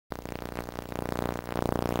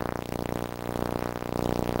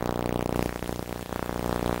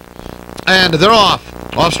and they're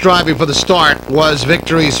off. Off striving for the start was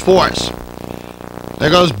Victory's Force. There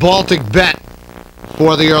goes Baltic Bet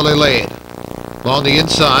for the early lead. On the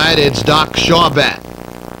inside, it's Doc Shaw Bet.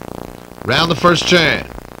 Round the first turn.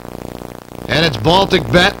 And it's Baltic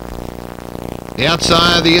Bet. The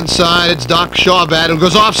outside, the inside, it's Doc Shaw Bet, who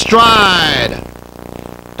goes off stride.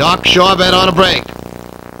 Doc Shaw Bet on a break.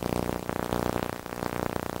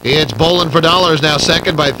 It's Bowling for Dollars now,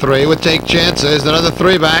 second by 3 with Take Chances. Another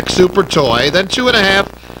 3 back, Super Toy. Then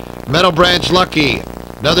 2.5, Meadow Branch Lucky.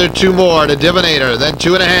 Another 2 more to Divinator. Then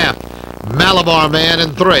 2.5, Malabar Man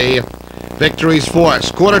in 3. Victory's Force.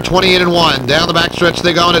 Quarter 28 and 1. Down the backstretch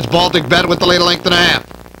they go, and it's Baltic Bet with the lead, a length and a half.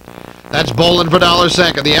 That's Bowling for Dollars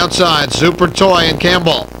second. The outside, Super Toy and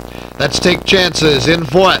Campbell. That's Take Chances in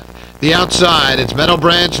fourth. The outside, it's Meadow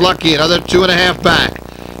Branch Lucky. Another 2.5 back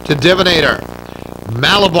to Divinator.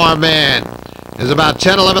 Malabar Man is about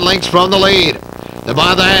 10-11 lengths from the lead. They're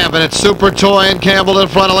by the half, and it's Super Toy and Campbell in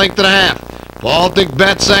front, a length and a half. Baltic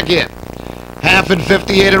Bet second. Half and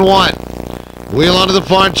 58 and 1. Wheel onto the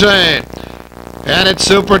far turn. And it's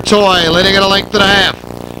Super Toy leading at a length and a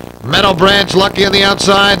half. Meadow Branch Lucky on the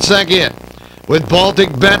outside second, with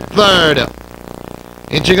Baltic Bet third.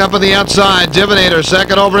 Inching up on the outside, Divinator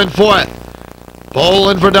second over in fourth.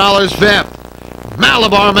 Bowling for Dollars fifth.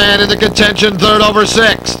 Malabar Man in the contention, third over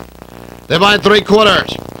sixth. They're by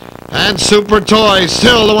 3/4. And Super Toy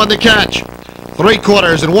still the one to catch.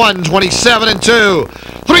 3/4 and 1, 27 and 2.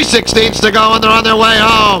 3/16 to go, and they're on their way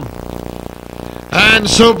home. And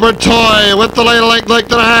Super Toy with the lead,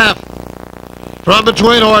 length and a half. From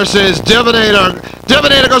between horses, Divinator.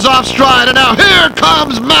 Divinator goes off stride, and now here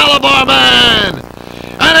comes Malabar Man.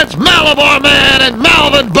 And it's Malabar Man and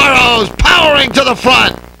Malvin Burrows powering to the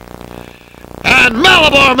front. And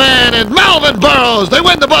Malabar Man and Malvin Burrows, they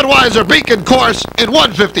win the Budweiser Beacon course in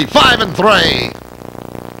 155 and 3.